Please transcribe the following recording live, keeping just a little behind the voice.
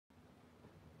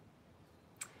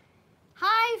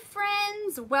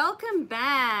friends, welcome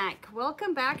back.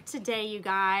 Welcome back today, you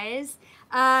guys.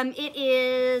 It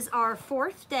is our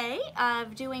 4th day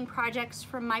of doing projects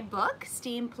from my book,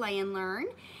 STEAM, Play, and Learn.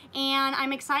 And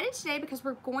I'm excited today because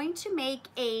we're going to make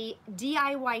a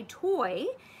DIY toy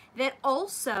that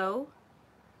also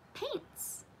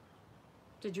paints.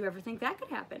 Did you ever think that could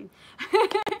happen?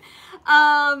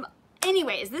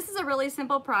 Anyways, this is a really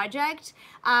simple project.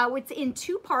 It's in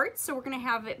 2 parts, so we're going to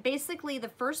have it. Basically, the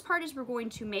first part is we're going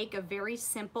to make a very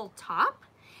simple top,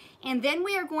 and then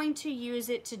we are going to use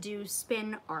it to do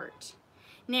spin art.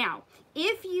 Now,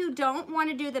 if you don't want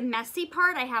to do the messy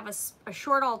part, I have a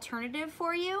short alternative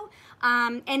for you.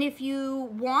 And if you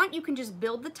want, you can just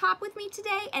build the top with me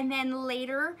today, and then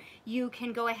later you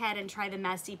can go ahead and try the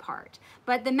messy part.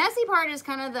 But the messy part is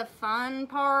kind of the fun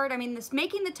part. I mean, this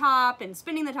making the top and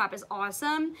spinning the top is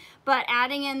awesome, but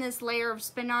adding in this layer of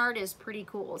spin art is pretty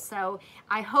cool. So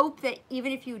I hope that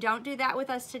even if you don't do that with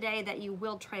us today, that you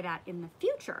will try that in the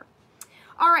future.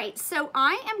 All right, so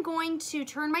I am going to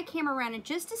turn my camera around in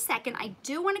just a second. I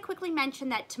do want to quickly mention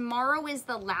that tomorrow is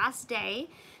the last day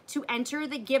to enter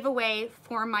the giveaway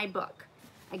for my book.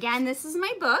 Again, this is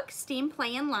my book, STEAM,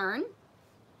 Play, and Learn,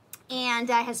 and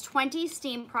it has 20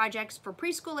 STEAM projects for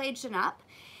preschool age and up.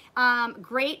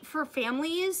 Great for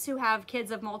families who have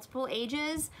kids of multiple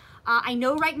ages. I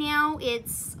know right now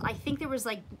I think there was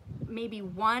like maybe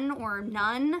 1 or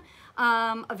none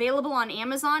available on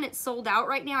Amazon. It's sold out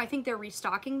right now. I think they're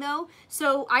restocking though.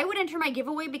 So I would enter my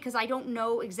giveaway because I don't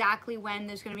know exactly when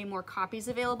there's going to be more copies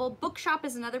available. Bookshop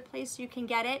is another place you can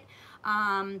get it.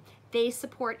 They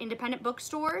support independent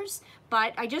bookstores,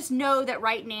 but I just know that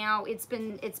right now it's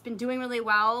been doing really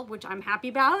well, which I'm happy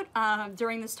about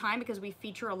during this time because we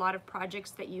feature a lot of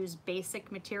projects that use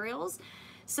basic materials.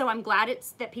 So I'm glad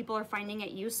that people are finding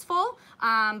it useful.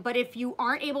 But if you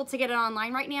aren't able to get it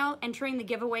online right now, entering the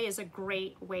giveaway is a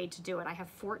great way to do it. I have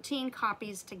 14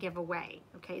 copies to give away,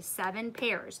 okay, 7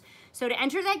 pairs. So to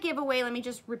enter that giveaway, let me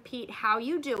just repeat how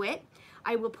you do it.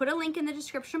 I will put a link in the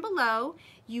description below.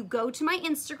 You go to my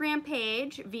Instagram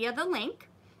page via the link,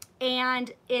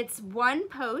 and it's 1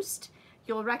 post.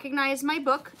 You'll recognize my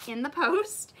book in the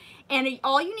post. And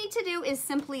all you need to do is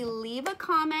simply leave a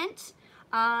comment.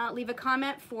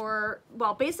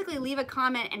 Basically leave a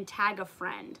comment and tag a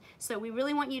friend. So we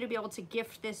really want you to be able to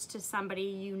gift this to somebody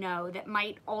you know that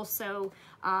might also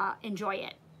enjoy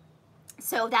it.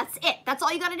 So that's it. That's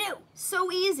all you got to do.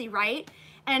 So easy, right?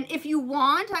 And if you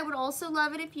want, I would also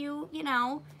love it if you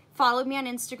followed me on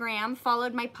Instagram,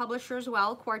 followed my publisher as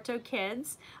well, Quarto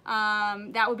Kids.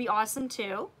 That would be awesome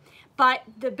too. But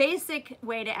the basic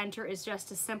way to enter is just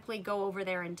to simply go over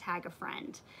there and tag a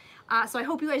friend. So I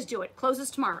hope you guys do it. Closes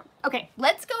tomorrow. Okay,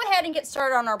 let's go ahead and get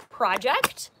started on our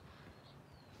project.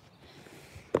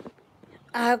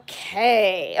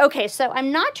 Okay, so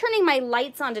I'm not turning my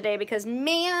lights on today because,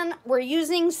 man, we're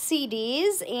using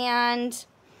CDs and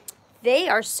they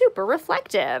are super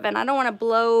reflective, and I don't want to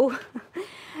blow,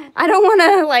 I don't want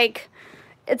to, like,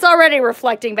 it's already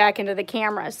reflecting back into the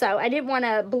camera, so I didn't want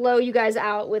to blow you guys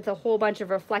out with a whole bunch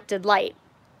of reflected light.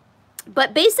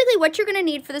 But basically what you're going to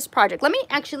need for this project, let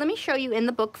me show you in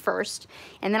the book first,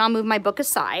 and then I'll move my book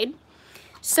aside.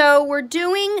 So we're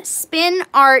doing spin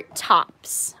art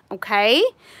tops, okay?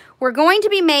 We're going to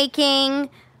be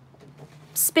making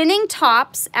spinning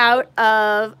tops out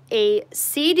of a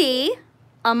CD,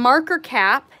 a marker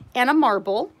cap, and a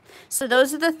marble. So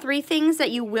those are the 3 things that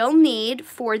you will need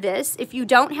for this. If you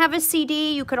don't have a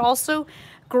CD, you could also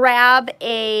grab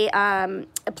a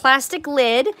plastic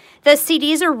lid. The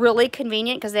CDs are really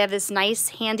convenient because they have this nice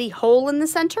handy hole in the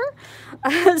center.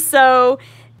 So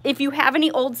if you have any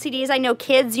old CDs, I know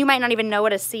kids, you might not even know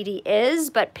what a CD is,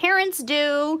 but parents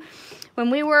do.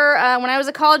 When I was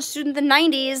a college student in the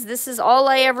 90s, this is all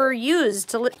I ever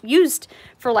used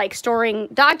for like storing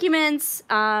documents,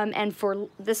 and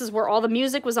this is where all the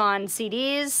music was on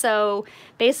CDs. So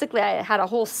basically I had a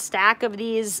whole stack of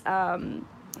these.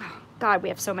 God, we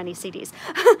have so many CDs.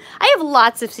 I have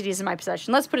lots of CDs in my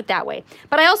possession, let's put it that way.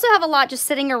 But I also have a lot just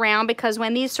sitting around because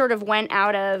when these sort of went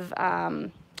out of,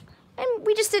 and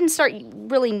we just didn't start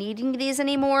really needing these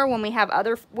anymore when we have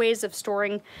other ways of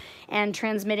storing and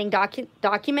transmitting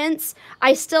documents,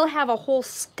 I still have a whole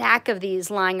stack of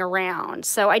these lying around.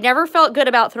 So I never felt good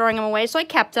about throwing them away, so I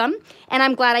kept them, and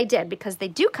I'm glad I did because they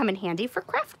do come in handy for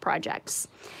craft projects.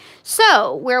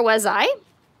 So where was I?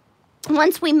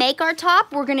 Once we make our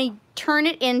top, we're going to turn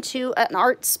it into an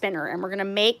art spinner, and we're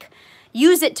going to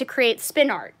use it to create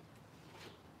spin art.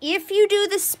 If you do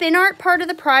the spin art part of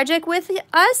the project with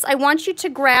us, I want you to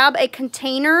grab a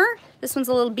container. This one's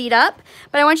a little beat up,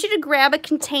 but I want you to grab a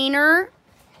container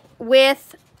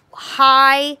with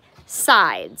high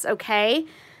sides, okay?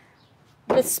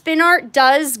 The spin art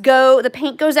does go, the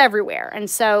paint goes everywhere, and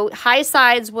so high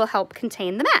sides will help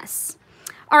contain the mess.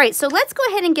 All right, so let's go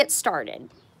ahead and get started.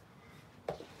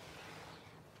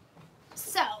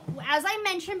 So, as I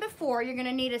mentioned before, you're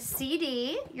gonna need a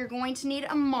CD, you're going to need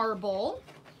a marble.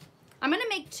 I'm gonna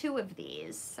make 2 of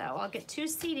these, so I'll get 2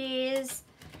 CDs,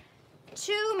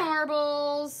 2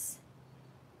 marbles,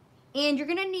 and you're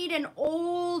gonna need an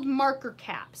old marker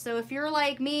cap. So if you're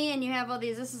like me and you have all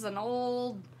these, this is an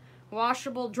old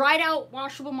washable, dried out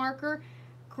washable marker,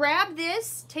 grab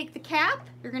this, take the cap,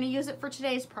 you're gonna use it for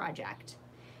today's project.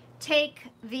 Take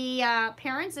the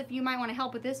parents, if you might wanna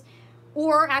help with this,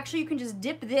 or actually you can just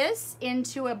dip this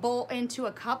into a bowl, into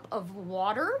a cup of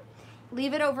water,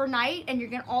 leave it overnight, and you're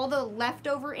gonna, all the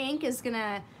leftover ink is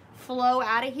gonna flow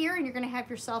out of here, and you're gonna have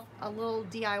yourself a little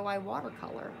DIY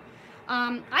watercolor.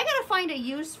 I gotta find a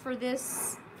use for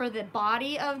this, for the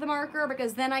body of the marker,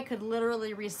 because then I could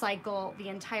literally recycle the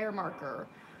entire marker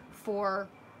for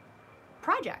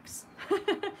projects.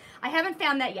 I haven't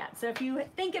found that yet, so if you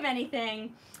think of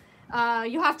anything,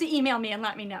 you'll have to email me and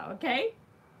let me know, okay?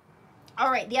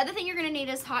 All right, the other thing you're gonna need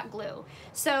is hot glue.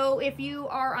 So if you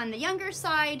are on the younger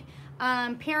side,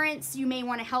 parents, you may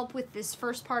wanna help with this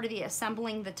first part of the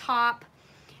assembling the top.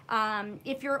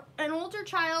 If you're an older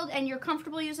child and you're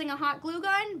comfortable using a hot glue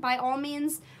gun, by all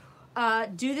means,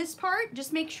 do this part.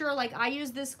 Just make sure, like I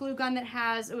use this glue gun that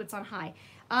has, oh, it's on high,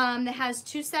 that has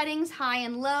 2 settings, high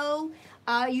and low.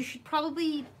 You should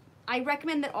probably, I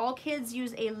recommend that all kids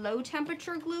use a low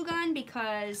temperature glue gun,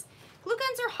 because glue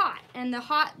guns are hot, and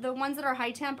the ones that are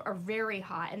high temp are very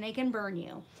hot and they can burn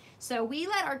you. So we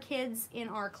let our kids in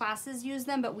our classes use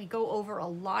them, but we go over a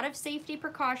lot of safety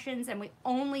precautions and we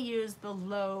only use the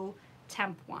low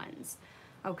temp ones,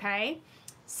 okay?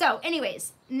 So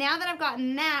anyways, now that I've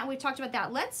gotten that, we've talked about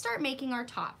that, let's start making our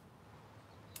top.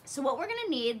 So what we're gonna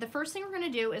need, the first thing we're gonna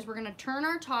do is we're gonna turn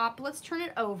our top, let's turn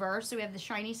it over so we have the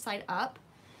shiny side up.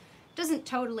 Doesn't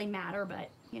totally matter, but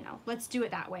you know, let's do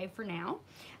it that way for now.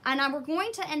 And we're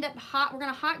going to end up we're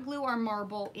gonna hot glue our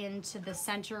marble into the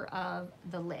center of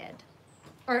the lid,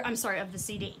 or I'm sorry, of the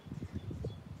CD.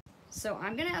 So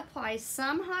I'm gonna apply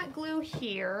some hot glue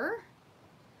here,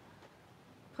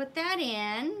 put that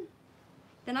in,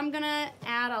 then I'm gonna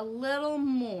add a little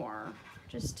more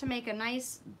just to make a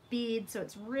nice bead so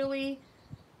it's really,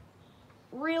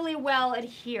 really well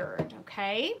adhered,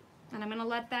 okay? And I'm gonna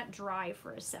let that dry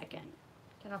for a second.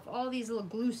 Get off all these little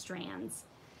glue strands.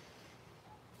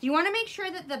 You want to make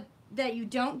sure that that you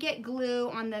don't get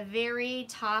glue on the very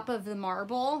top of the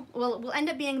marble. Well, it will end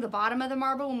up being the bottom of the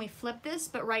marble when we flip this,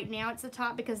 but right now it's the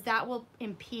top, because that will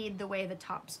impede the way the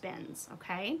top spins,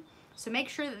 okay? So make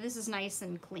sure that this is nice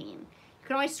and clean. You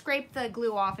can always scrape the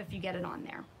glue off if you get it on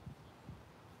there.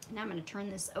 Now I'm going to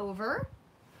turn this over,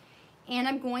 and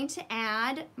I'm going to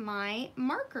add my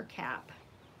marker cap.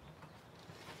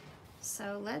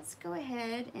 So let's go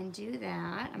ahead and do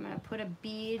that. I'm gonna put a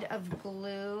bead of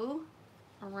glue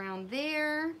around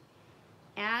there,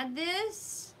 add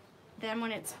this, then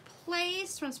when it's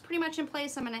placed, when it's pretty much in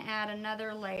place, I'm gonna add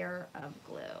another layer of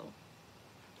glue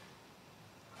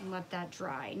and let that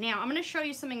dry. Now I'm gonna show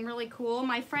you something really cool.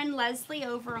 My friend Leslie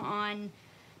over on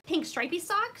Pink Stripey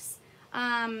Socks,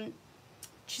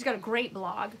 she's got a great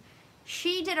blog.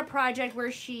 She did a project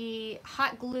where she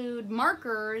hot glued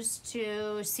markers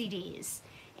to CDs,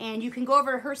 and you can go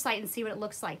over to her site and see what it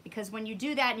looks like, because when you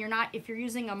do that and if you're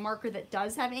using a marker that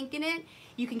does have ink in it,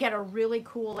 you can get a really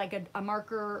cool, like a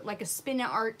marker, like a spin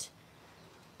art.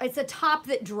 It's a top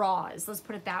that draws, let's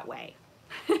put it that way.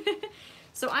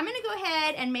 So I'm gonna go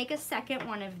ahead and make a second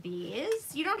one of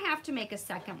these. You don't have to make a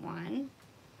second one,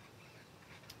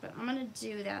 but I'm gonna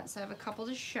do that so I have a couple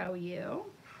to show you.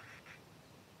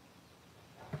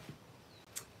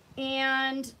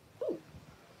 And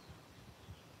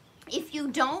if you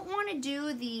don't want to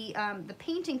do the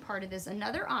painting part of this,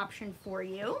 another option for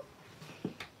you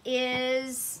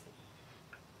is,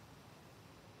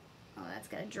 oh, that's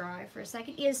got to dry for a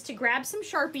second, is to grab some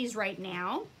Sharpies right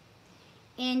now,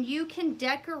 and you can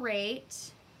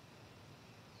decorate.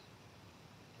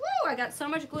 Woo, I got so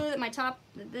much glue that my top,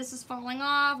 this is falling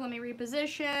off. Let me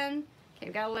reposition. Okay,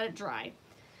 we got to let it dry.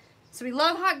 So we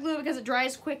love hot glue because it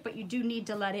dries quick, but you do need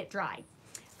to let it dry.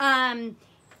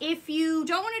 If you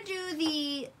don't want to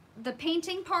do the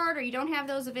painting part, or you don't have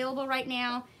those available right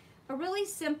now, a really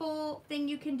simple thing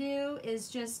you can do is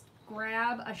just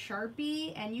grab a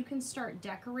Sharpie and you can start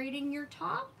decorating your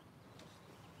top.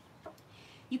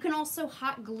 You can also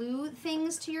hot glue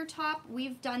things to your top.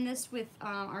 We've done this with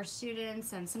our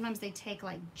students, and sometimes they take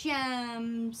like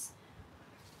gems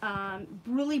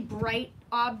really bright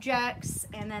objects,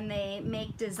 and then they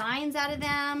make designs out of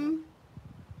them.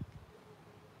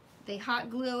 They hot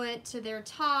glue it to their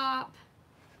top.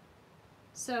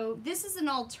 So this is an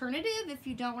alternative if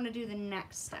you don't want to do the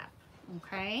next step,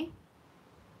 okay?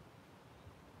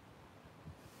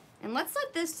 And let's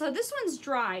let this, so this one's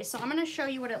dry, so I'm going to show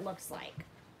you what it looks like,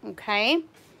 okay?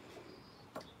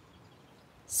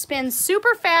 Spins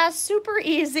super fast, super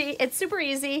easy. It's super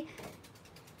easy.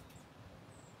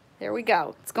 There we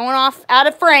go. It's going off out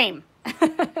of frame.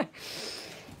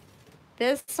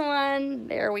 This one,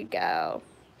 there we go.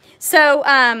 So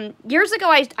years ago,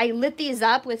 I lit these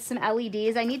up with some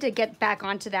LEDs. I need to get back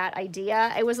onto that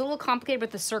idea. It was a little complicated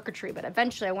with the circuitry, but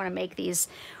eventually I want to make these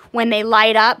when they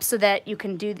light up so that you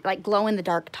can do like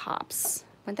glow-in-the-dark tops.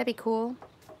 Wouldn't that be cool?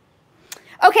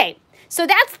 Okay, so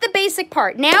that's the basic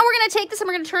part. Now we're going to take this and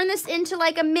we're going to turn this into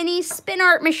like a mini spin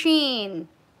art machine.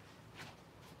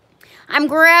 I'm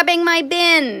grabbing my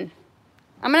bin.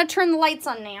 I'm going to turn the lights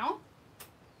on now.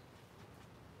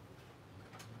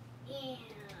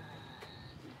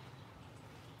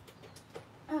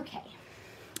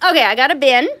 Okay, I got a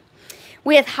bin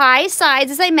with high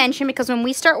sides, as I mentioned, because when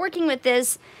we start working with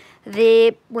this,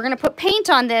 we're going to put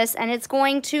paint on this, and it's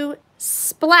going to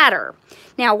splatter.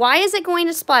 Now, why is it going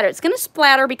to splatter? It's going to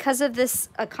splatter because of this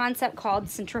concept called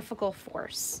centrifugal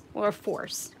force, or a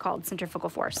force called centrifugal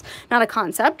force, not a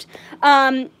concept.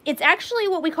 It's actually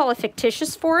what we call a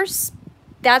fictitious force.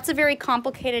 That's a very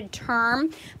complicated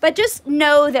term, but just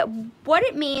know that what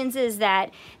it means is that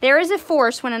there is a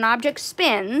force when an object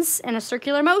spins in a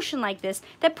circular motion like this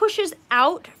that pushes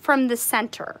out from the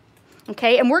center,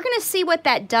 okay? And we're going to see what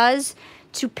that does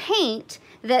to paint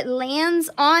that lands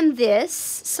on this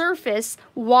surface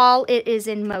while it is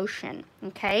in motion,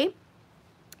 okay?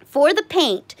 For the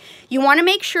paint, you want to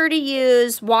make sure to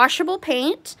use washable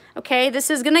paint, okay?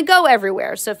 This is going to go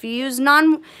everywhere, so if you use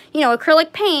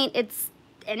acrylic paint,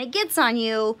 and it gets on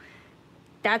you,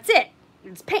 that's it.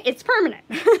 It's permanent.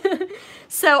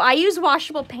 So I use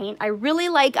washable paint. I really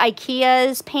like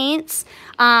IKEA's paints.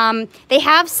 They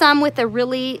have some with a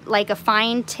really, like a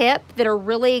fine tip that are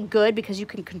really good because you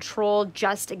can control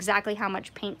just exactly how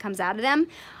much paint comes out of them.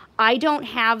 I don't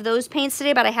have those paints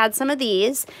today, but I had some of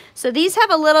these. So these have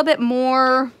a little bit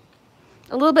more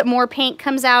paint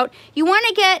comes out. You want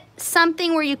to get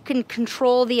something where you can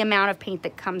control the amount of paint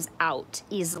that comes out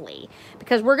easily,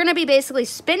 because we're going to be basically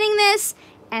spinning this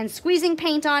and squeezing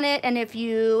paint on it, and if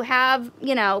you have,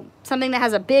 something that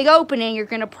has a big opening, you're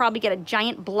going to probably get a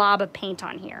giant blob of paint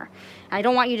on here. I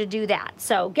don't want you to do that.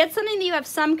 So get something that you have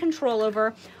some control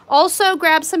over. Also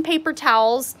grab some paper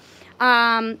towels.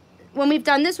 When we've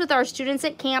done this with our students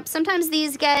at camp, sometimes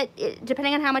these get,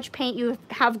 depending on how much paint you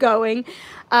have going,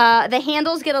 the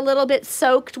handles get a little bit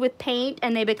soaked with paint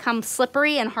and they become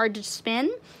slippery and hard to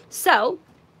spin. So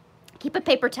keep a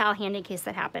paper towel handy in case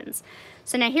that happens.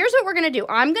 So now here's what we're going to do.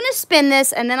 I'm going to spin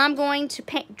this and then I'm going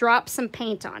to drop some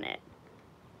paint on it.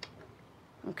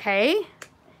 Okay?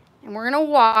 And we're going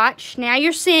to watch. Now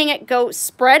you're seeing it go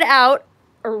spread out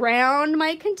around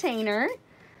my container.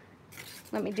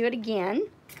 Let me do it again.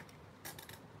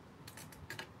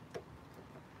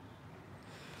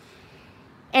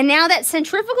 And now that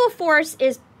centrifugal force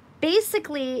is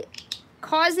basically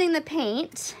causing the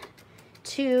paint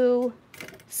to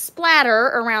splatter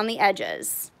around the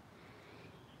edges.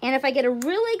 And if I get a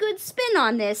really good spin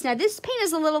on this, now this paint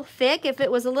is a little thick. If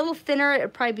it was a little thinner, it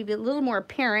would probably be a little more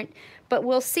apparent. But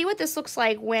we'll see what this looks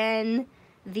like when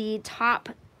the top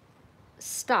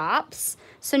stops.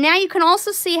 So now you can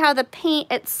also see how the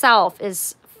paint itself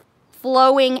is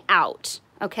flowing out,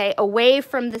 okay, away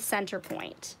from the center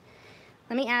point.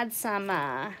 Let me add some,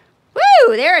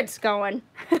 woo, there it's going.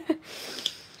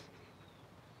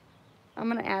 I'm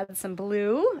gonna add some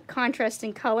blue,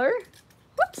 contrasting color.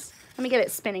 Whoops, let me get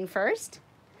it spinning first.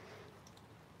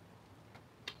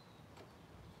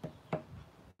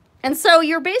 And so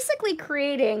you're basically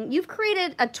you've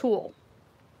created a tool.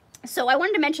 So I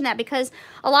wanted to mention that because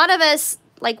a lot of us,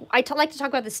 like I like to talk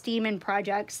about the STEAM in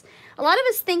projects, a lot of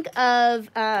us think of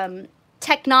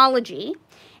technology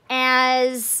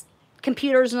as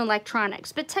computers and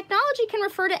electronics, but technology can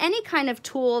refer to any kind of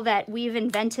tool that we've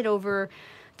invented over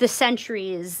the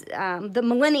centuries, the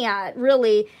millennia,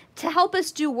 really, to help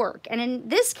us do work. And in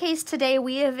this case today,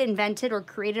 we have invented or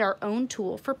created our own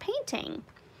tool for painting.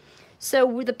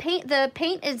 So the paint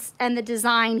is, and the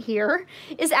design here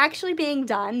is actually being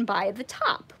done by the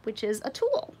top, which is a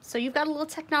tool. So you've got a little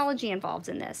technology involved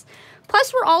in this.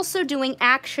 Plus, we're also doing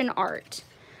action art.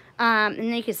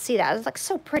 And you can see that. It's like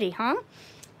so pretty, huh?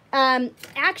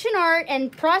 Action art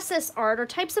and process art are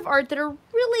types of art that are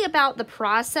really about the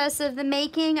process of the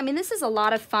making. I mean, this is a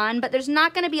lot of fun, but there's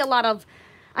not going to be a lot of,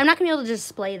 I'm not going to be able to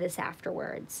display this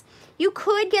afterwards. You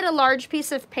could get a large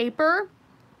piece of paper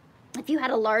if you had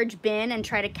a large bin and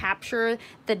try to capture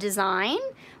the design.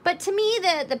 But to me,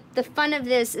 the fun of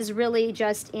this is really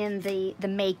just in the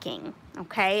making,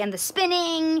 okay? And the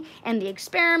spinning and the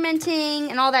experimenting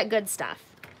and all that good stuff.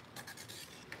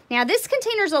 Now this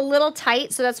container's a little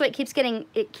tight, so that's why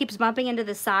it keeps bumping into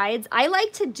the sides. I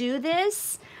like to do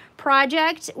this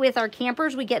project with our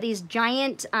campers. We get these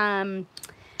giant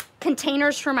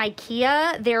containers from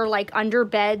IKEA. They're like under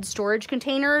bed storage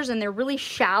containers, and they're really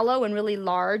shallow and really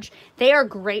large. They are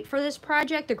great for this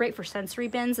project. They're great for sensory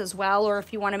bins as well, or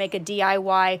if you want to make a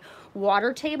DIY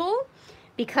water table,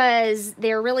 because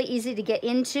they're really easy to get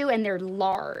into and they're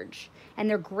large. And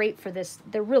they're great for this.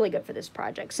 They're really good for this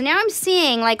project. So now I'm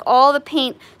seeing like all the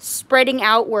paint spreading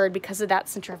outward because of that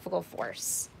centrifugal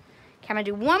force. Okay, I'm gonna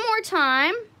do one more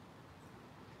time.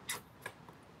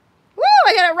 Woo,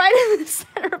 I got it right in the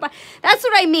center. That's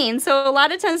what I mean. So a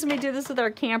lot of times when we do this with our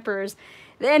campers,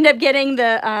 they end up getting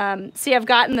the, see, I've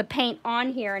gotten the paint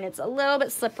on here and it's a little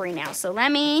bit slippery now. So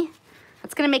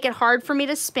that's gonna make it hard for me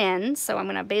to spin. So I'm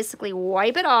gonna basically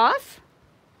wipe it off.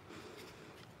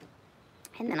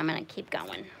 And then I'm going to keep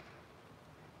going.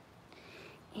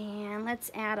 And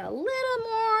let's add a little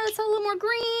more. Let's add a little more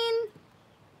green.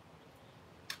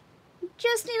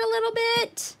 Just need a little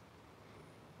bit.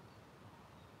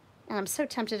 And I'm so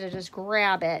tempted to just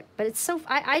grab it. But it's so,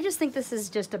 I just think this is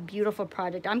just a beautiful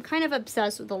project. I'm kind of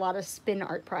obsessed with a lot of spin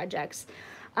art projects.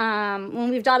 When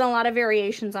we've done a lot of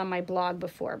variations on my blog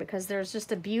before, because there's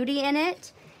just a beauty in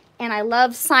it. And I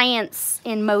love science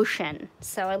in motion.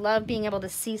 So I love being able to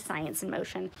see science in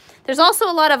motion. There's also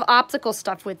a lot of optical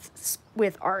stuff with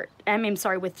art.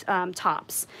 With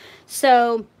tops.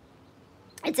 So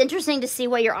it's interesting to see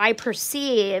what your eye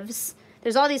perceives.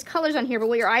 There's all these colors on here, but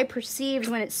what your eye perceives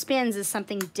when it spins is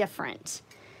something different.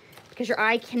 Because your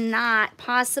eye cannot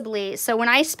possibly, so when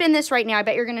I spin this right now, I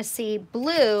bet you're gonna see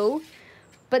blue,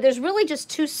 but there's really just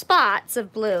two spots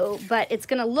of blue, but it's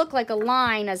gonna look like a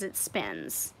line as it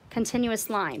spins. Continuous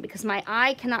line, because my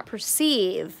eye cannot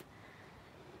perceive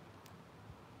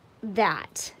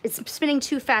that. It's spinning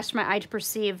too fast for my eye to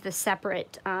perceive the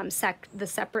separate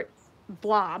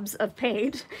blobs of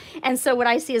paint. And so what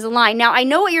I see is a line. Now I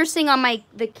know what you're seeing on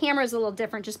the camera is a little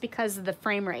different just because of the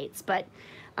frame rates, but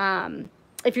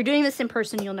if you're doing this in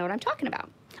person, you'll know what I'm talking about.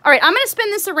 All right, I'm gonna spin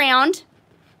this around.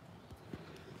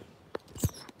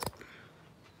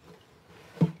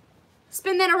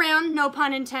 Spin that around, no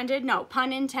pun intended, no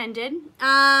pun intended.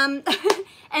 And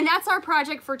that's our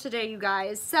project for today, you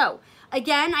guys. So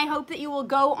again, I hope that you will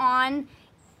go on,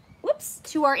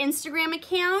 to our Instagram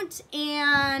account,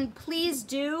 and please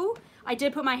do, I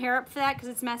did put my hair up for that because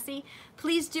it's messy.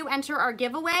 Please do enter our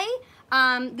giveaway.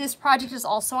 This project is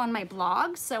also on my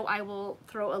blog, so I will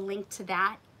throw a link to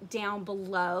that down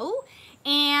below.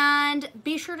 And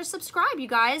be sure to subscribe, you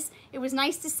guys. It was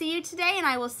nice to see you today, and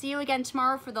I will see you again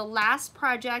tomorrow for the last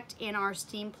project in our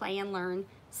STEAM Play and Learn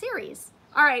series.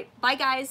 All right, bye guys.